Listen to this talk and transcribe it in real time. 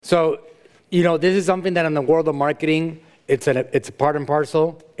So, this is something that in the world of marketing, it's a part and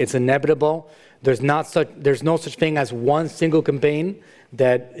parcel. It's inevitable. There's no such thing as one single campaign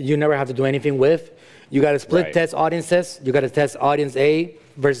that you never have to do anything with. You got to split test audiences. You got to test audience A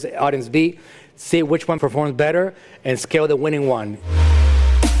versus audience B, see which one performs better, and scale the winning one.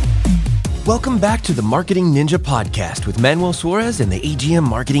 Welcome back to the Marketing Ninja Podcast with Manuel Suarez and the AGM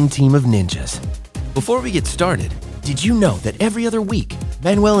marketing team of ninjas. Before we get started, did you know that every other week,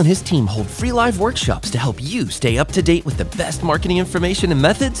 Manuel and his team hold free live workshops to help you stay up to date with the best marketing information and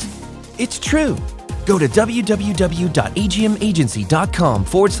methods? It's true. Go to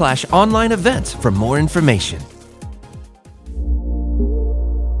www.agmagency.com/online events for more information.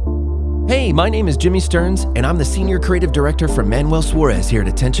 Hey, my name is Jimmy Stearns, and I'm the Senior Creative Director for Manuel Suarez here at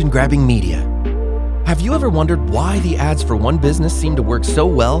Attention Grabbing Media. Have you ever wondered why the ads for one business seem to work so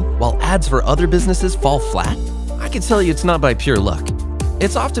well, while ads for other businesses fall flat? I can tell you it's not by pure luck.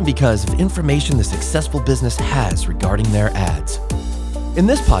 It's often because of information the successful business has regarding their ads. In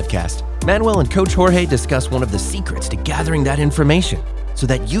this podcast, Manuel and Coach Jorge discuss one of the secrets to gathering that information so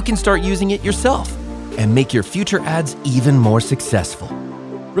that you can start using it yourself and make your future ads even more successful.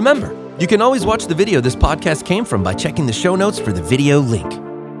 Remember, you can always watch the video this podcast came from by checking the show notes for the video link.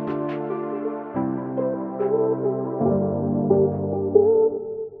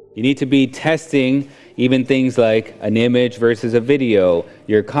 You need to be testing even things like an image versus a video,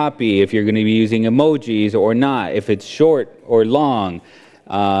 your copy, if you're going to be using emojis or not, if it's short or long.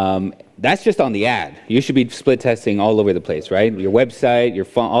 That's just on the ad. You should be split testing all over the place, right? Your website,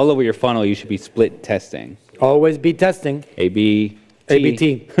 all over your funnel, you should be split testing. Always be testing. A/B.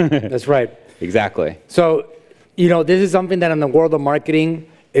 ABT. That's right. Exactly. So, this is something that in the world of marketing,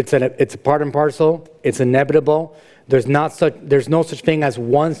 it's a part and parcel. It's inevitable. There's no such thing as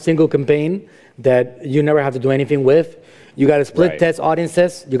one single campaign that you never have to do anything with. You got to split test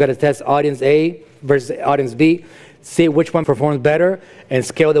audiences. You got to test audience A versus audience B, see which one performs better, and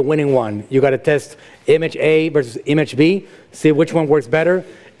scale the winning one. You got to test image A versus image B, see which one works better.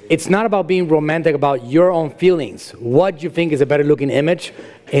 It's not about being romantic about your own feelings, what you think is a better looking image,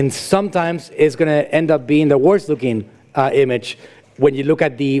 and sometimes it's going to end up being the worst looking image when you look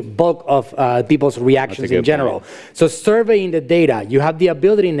at the bulk of people's reactions in general. Point. So surveying the data, you have the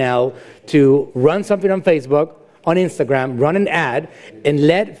ability now to run something on Facebook, on Instagram, run an ad, and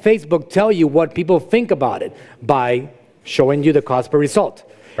let Facebook tell you what people think about it by showing you the cost per result.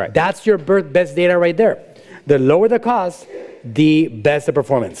 Right. That's your best data right there. The lower the cost, the best the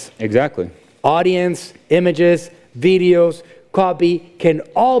performance. Exactly. Audience, images, videos, copy can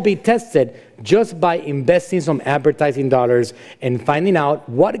all be tested just by investing some advertising dollars and finding out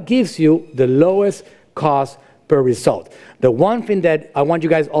what gives you the lowest cost per result. The one thing that I want you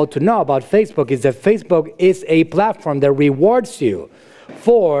guys all to know about Facebook is that Facebook is a platform that rewards you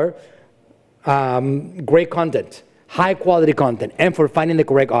for great content, high quality content, and for finding the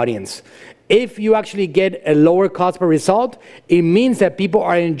correct audience. If you actually get a lower cost per result, it means that people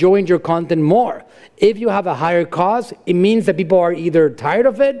are enjoying your content more. If you have a higher cost, it means that people are either tired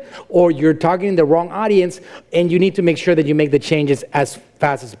of it or you're targeting the wrong audience, and you need to make sure that you make the changes as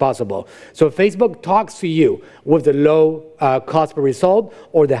fast as possible. So Facebook talks to you with the low cost per result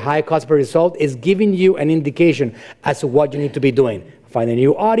or the high cost per result is giving you an indication as to what you need to be doing. Find a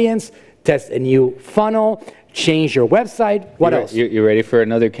new audience, test a new funnel, change your website. What else? You ready for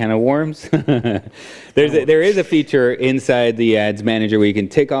another can of worms? There is a feature inside the Ads Manager where you can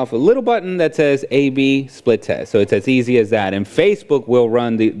tick off a little button that says A/B split test. So it's as easy as that. And Facebook will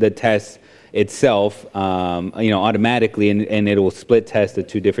run the test itself, automatically, and it will split test the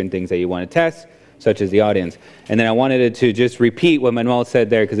two different things that you want to test, such as the audience. And then I wanted to just repeat what Manuel said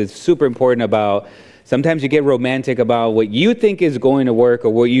there because it's super important about. Sometimes you get romantic about what you think is going to work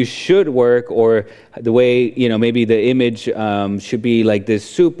or what you should work or the way, maybe the image should be like this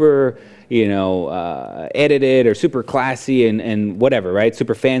super, edited or super classy and whatever, right?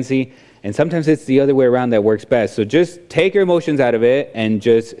 Super fancy. And sometimes it's the other way around that works best. So just take your emotions out of it and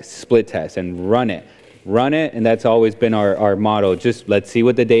just split test and run it. Run it, and that's always been our motto. Just let's see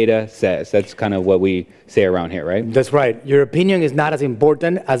what the data says. That's kind of what we say around here, right? That's right. Your opinion is not as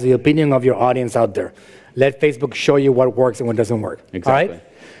important as the opinion of your audience out there. Let Facebook show you what works and what doesn't work. Exactly. All right?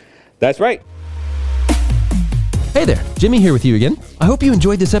 That's right. Hey there, Jimmy here with you again. I hope you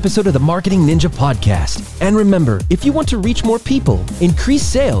enjoyed this episode of the Marketing Ninja Podcast. And remember, if you want to reach more people, increase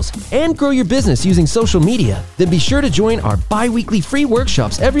sales, and grow your business using social media, then be sure to join our bi-weekly free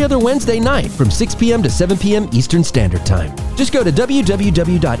workshops every other Wednesday night from 6 p.m. to 7 p.m. Eastern Standard Time. Just go to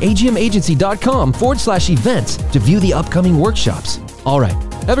www.agmagency.com/events to view the upcoming workshops. All right,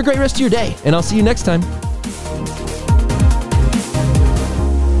 have a great rest of your day, and I'll see you next time.